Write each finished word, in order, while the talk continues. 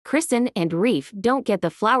Kristen and Reafe don't get the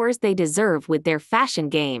flowers they deserve with their fashion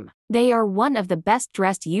game. They are one of the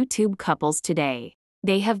best-dressed YouTube couples today.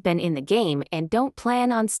 They have been in the game and don't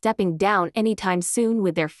plan on stepping down anytime soon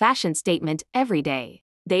with their fashion statement every day.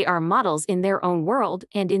 They are models in their own world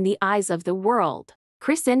and in the eyes of the world.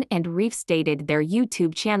 Kristen and Reafe started their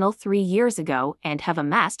YouTube channel 3 years ago and have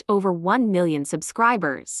amassed over 1 million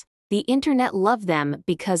subscribers. The internet love them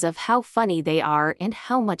because of how funny they are and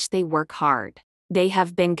how much they work hard. They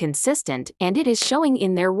have been consistent and it is showing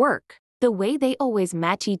in their work. The way they always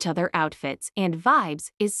match each other outfits and vibes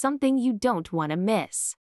is something you don't want to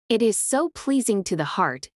miss. It is so pleasing to the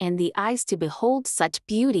heart and the eyes to behold such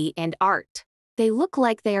beauty and art. They look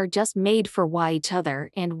like they are just made for each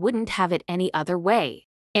other and wouldn't have it any other way.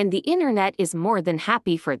 And the internet is more than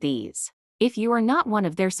happy for these. If you are not one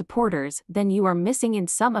of their supporters, then you are missing in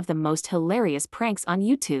some of the most hilarious pranks on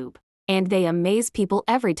YouTube. And they amaze people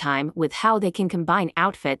every time with how they can combine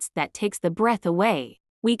outfits that takes the breath away.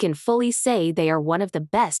 We can fully say they are one of the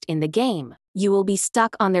best in the game. You will be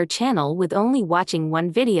stuck on their channel with only watching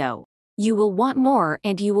one video. You will want more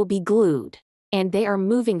and you will be glued. And they are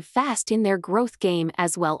moving fast in their growth game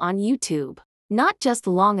as well on YouTube. Not just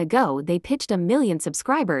long ago they pitched 1 million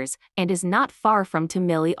subscribers and is not far from 2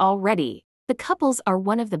 million already. The couples are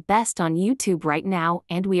one of the best on YouTube right now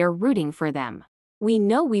and we are rooting for them. We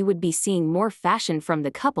know we would be seeing more fashion from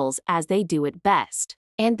the couples as they do it best.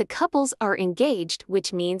 And the couples are engaged,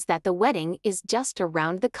 which means that the wedding is just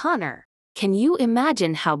around the corner. Can you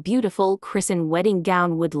imagine how beautiful Kristen's wedding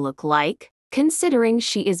gown would look like? Considering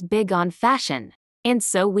she is big on fashion. And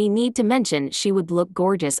so we need to mention she would look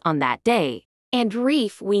gorgeous on that day. And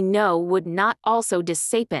Reafe we know would not also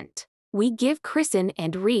disappoint. We give Kristen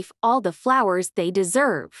and Reafe all the flowers they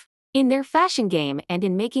deserve. In their fashion game and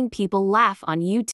in making people laugh on YouTube.